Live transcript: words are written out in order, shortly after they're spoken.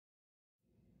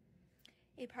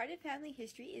A part of family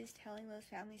history is telling those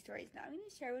family stories. Now I'm going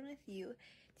to share one with you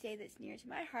today that's near to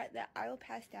my heart that I will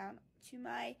pass down to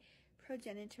my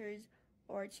progenitors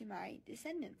or to my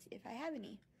descendants if I have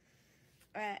any.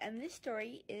 And this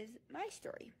story is my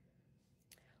story,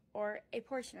 or a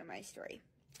portion of my story.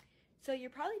 So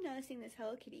you're probably noticing this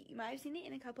Hello Kitty. You might have seen it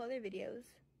in a couple other videos.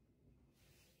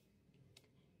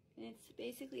 And it's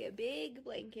basically a big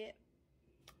blanket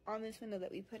on this window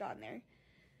that we put on there.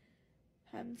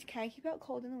 To kind of keep out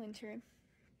cold in the winter.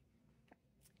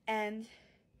 And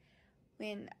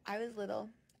when I was little,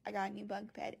 I got a new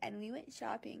bunk bed, and we went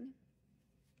shopping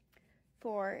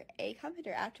for a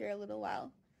comforter after a little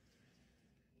while.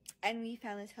 And we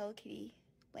found this Hello Kitty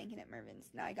blanket at Mervyn's.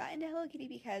 Now, I got into Hello Kitty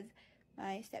because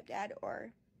my stepdad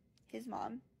or his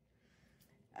mom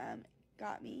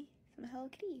got me some Hello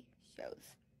Kitty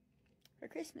shows for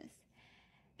Christmas.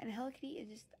 And Hello Kitty is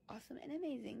just awesome and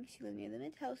amazing. She lived near the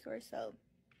Mattel store, so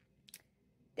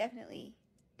definitely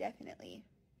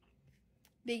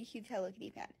big, huge Hello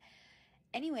Kitty fan.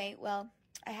 Anyway, well,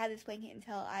 I had this blanket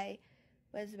until I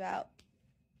was about,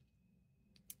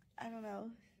 I don't know,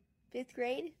 5th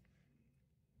grade.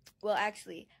 Well,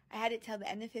 actually, I had it till the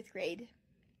end of 5th grade.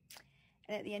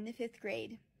 And at the end of 5th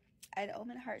grade, I had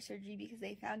open heart surgery because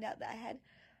they found out that I had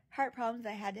heart problems.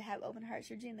 I had to have open heart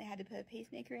surgery, and they had to put a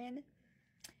pacemaker in.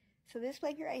 So this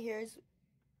blanket right here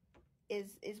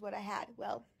is what I had.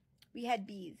 Well, we had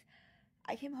bees.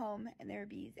 I came home and there were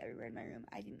bees everywhere in my room.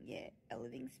 I didn't get a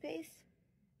living space.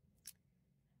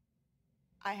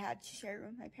 I had to share a room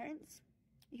with my parents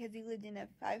because we lived in a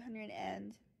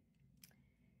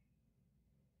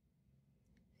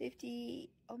 550,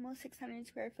 almost 600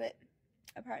 square foot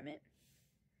apartment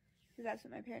because that's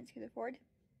what my parents could afford.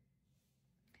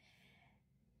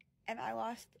 And I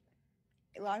lost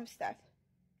a lot of stuff.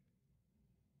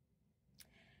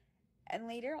 And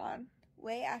later on,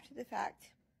 way after the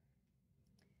fact,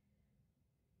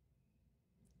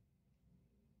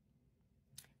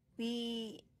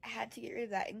 we had to get rid of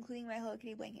that, including my Hello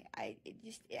Kitty blanket. It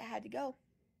had to go.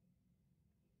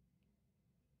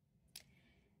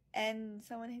 And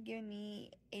someone had given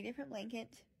me a different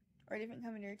blanket or a different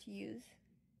comforter to use.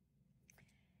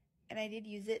 And I did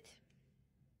use it.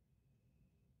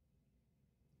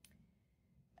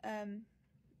 And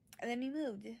then we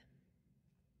moved.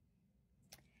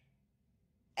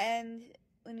 And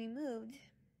when we moved,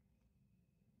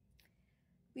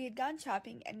 we had gone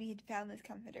shopping and we had found this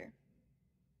comforter.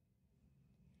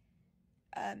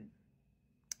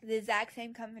 The exact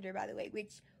same comforter, by the way,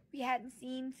 which we hadn't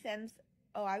seen since,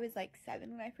 I was like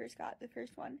 7 when I first got the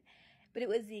first one. But it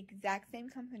was the exact same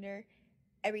comforter,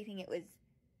 everything. It was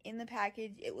in the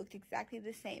package. It looked exactly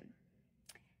the same.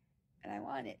 And I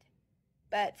wanted it.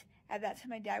 But at that time,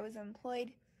 my dad was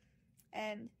unemployed,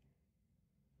 and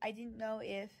I didn't know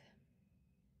if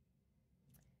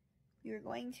we were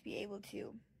going to be able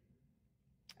to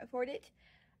afford it.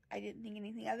 I didn't think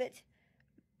anything of it.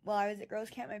 While I was at girls'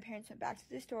 camp, my parents went back to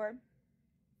the store. And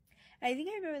I think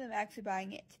I remember them actually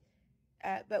buying it.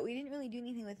 But we didn't really do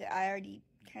anything with it. I already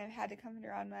kind of had a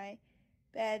comforter on my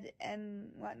bed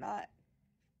and whatnot.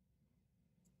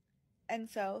 And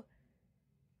so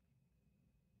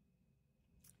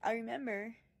I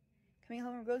remember coming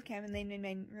home from girls' camp, and they made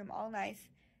my room all nice.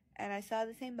 And I saw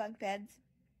the same bunk beds.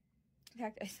 In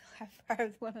fact, I still have part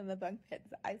of one of the bunk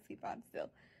beds I sleep on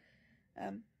still.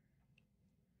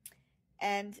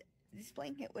 And this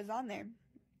blanket was on there.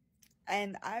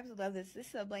 And I absolutely love this. This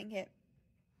is a blanket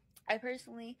I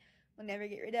personally will never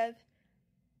get rid of.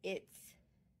 I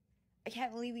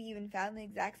can't believe we even found the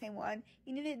exact same one.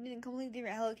 Even if it had been a completely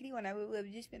different Hello Kitty one, I would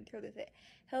have just been thrilled with it.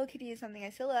 Hello Kitty is something I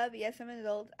still love. Yes, I'm an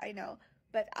adult, I know.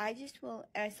 But I just will,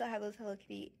 and I still have those Hello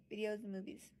Kitty videos and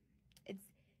movies.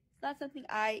 It's not something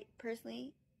I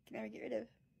personally can ever get rid of.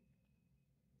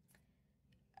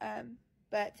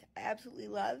 But I absolutely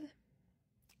love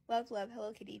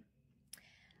Hello Kitty.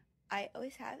 I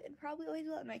always have and probably always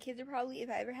will. And my kids are probably, if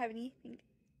I ever have any, think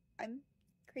I'm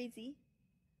crazy.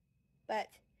 But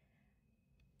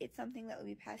it's something that will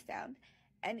be passed down.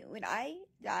 And when I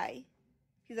die,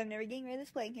 because I'm never getting rid of this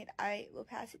blanket, I will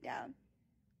pass it down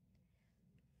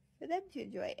for them to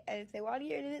enjoy. And if they want to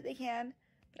get rid of it, they can.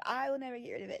 But I will never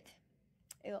get rid of it.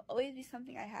 It will always be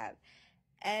something I have.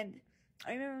 And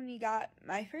I remember when we got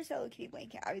my first Hello Kitty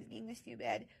blanket, I was getting this new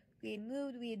bed. We had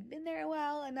moved. We had been there a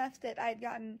while, enough that I had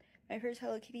gotten my first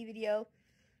Hello Kitty video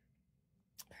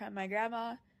from my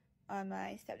grandma on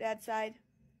my stepdad's side.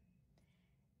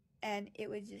 And it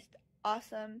was just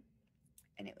awesome.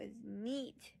 And it was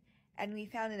neat. And we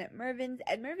found it at Mervyn's.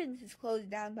 And Mervyn's is closed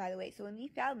down, by the way. So when we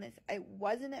found this, it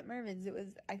wasn't at Mervyn's. It was,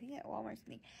 I think, at Walmart or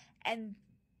something. And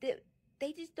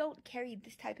they just don't carry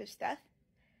this type of stuff.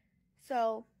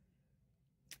 So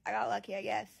I got lucky, I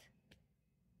guess.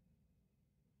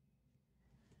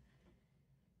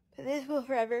 But this will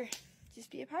forever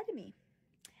just be a part of me.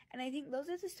 And I think those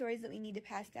are the stories that we need to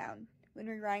pass down when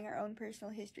we're writing our own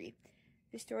personal history.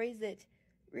 The stories that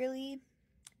really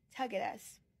tug at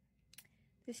us.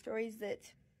 The stories that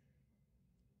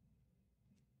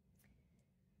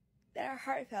are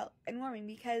heartfelt and warming,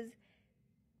 because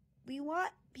we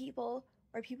want people,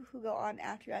 or people who go on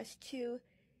after us, to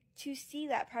see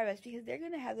that part of us, because they're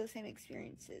going to have those same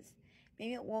experiences.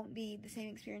 Maybe it won't be the same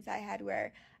experience I had,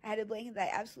 where I had a blanket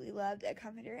that I absolutely loved, a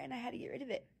comforter, and I had to get rid of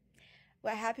it.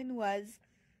 What happened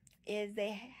is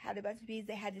they had a bunch of bees,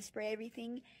 they had to spray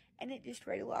everything, and it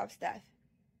destroyed a lot of stuff.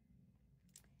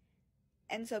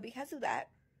 And so because of that,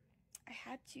 I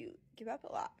had to give up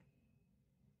a lot.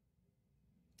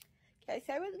 Okay, I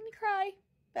said I wasn't going to cry,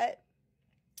 but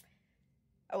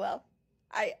oh well,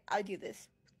 I do this.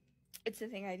 It's the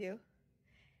thing I do.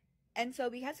 And so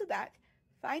because of that,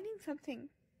 finding something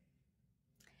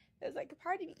that was like a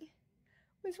part of me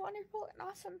was wonderful and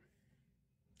awesome.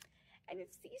 And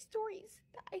it's these stories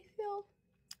that I feel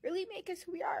really make us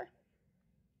who we are.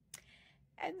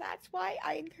 And that's why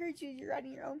I encourage you to write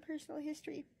your own personal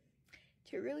history,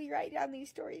 to really write down these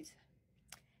stories,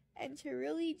 and to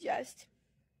really just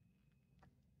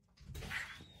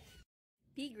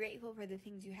be grateful for the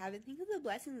things you have, and think of the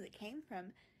blessings that came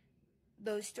from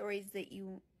those stories that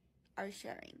you are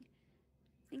sharing.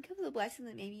 Think of the blessing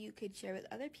that maybe you could share with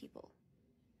other people.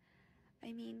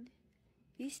 I mean,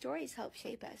 these stories help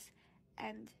shape us,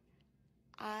 and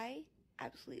I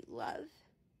absolutely love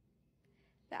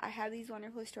that I have these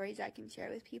wonderful stories I can share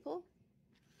with people.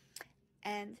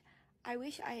 And I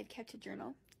wish I had kept a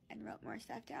journal and wrote more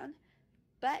stuff down,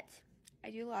 but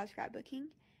I do a lot of scrapbooking,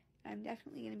 and I'm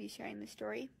definitely going to be sharing the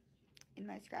story in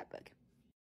my scrapbook.